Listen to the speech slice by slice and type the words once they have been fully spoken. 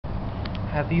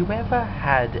Have you ever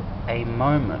had a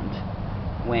moment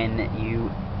when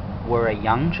you were a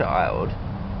young child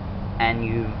and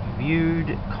you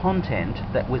viewed content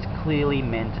that was clearly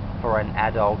meant for an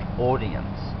adult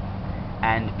audience,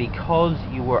 and because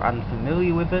you were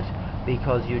unfamiliar with it,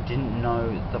 because you didn't know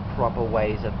the proper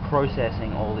ways of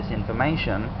processing all this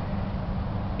information,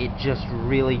 it just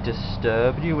really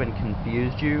disturbed you and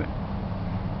confused you,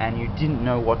 and you didn't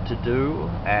know what to do,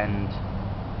 and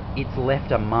it's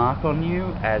left a mark on you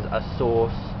as a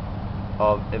source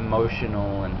of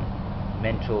emotional and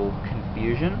mental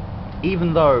confusion,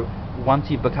 even though once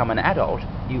you've become an adult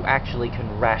you actually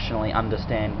can rationally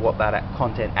understand what that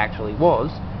content actually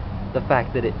was. The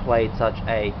fact that it played such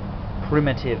a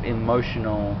primitive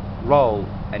emotional role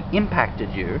and impacted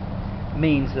you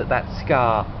means that that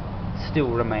scar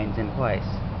still remains in place.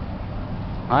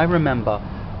 I remember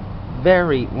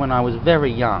when I was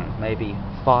very young, maybe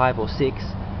 5 or 6,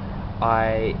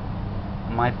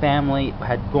 my family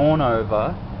had gone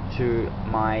over to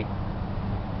my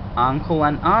uncle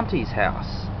and auntie's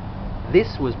house.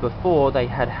 This was before they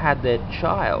had had their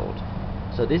child,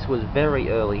 so this was very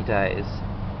early days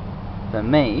for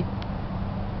me,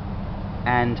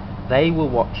 and they were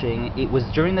watching, it was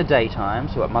during the daytime,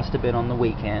 so it must have been on the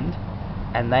weekend,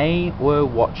 and they were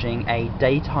watching a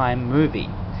daytime movie.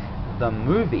 The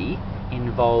movie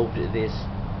involved this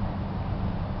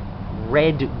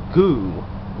red goo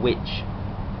which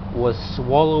was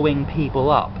swallowing people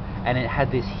up, and it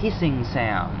had this hissing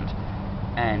sound,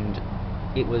 and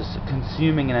it was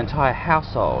consuming an entire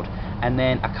household. And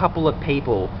then a couple of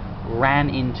people ran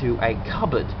into a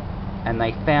cupboard, and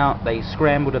they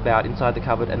scrambled about inside the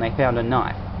cupboard, and they found a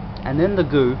knife, and then the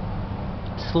goo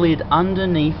slid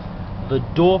underneath the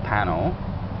door panel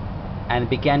and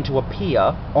began to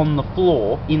appear on the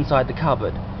floor inside the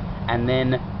cupboard. And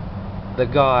then the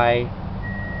guy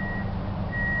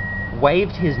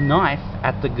waved his knife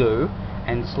at the goo,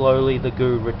 and slowly the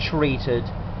goo retreated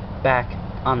back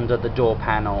under the door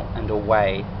panel and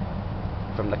away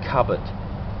from the cupboard.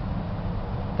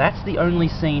 That's the only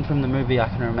scene from the movie I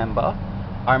can remember.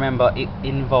 I remember it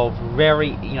involved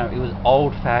it was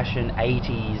old-fashioned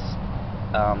 80s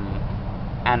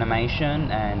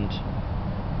animation and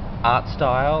art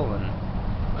style and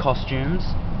costumes.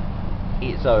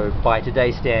 So by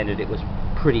today's standard it was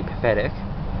pretty pathetic,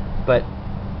 but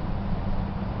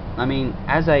I mean,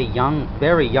 as a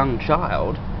very young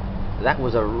child, that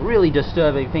was a really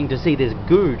disturbing thing to see, this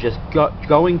goo just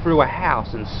going through a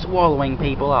house and swallowing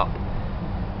people up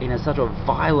in such a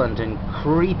violent and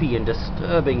creepy and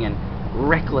disturbing and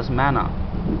reckless manner.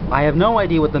 I have no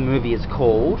idea what the movie is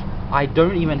called. I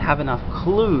don't even have enough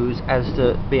clues as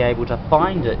to be able to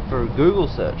find it through Google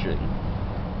searching.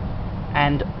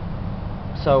 And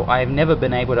so I've never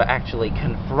been able to actually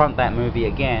confront that movie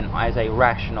again as a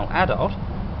rational adult.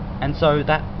 And so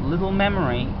that little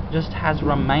memory just has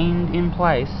remained in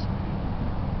place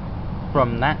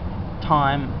from that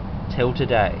time till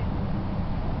today.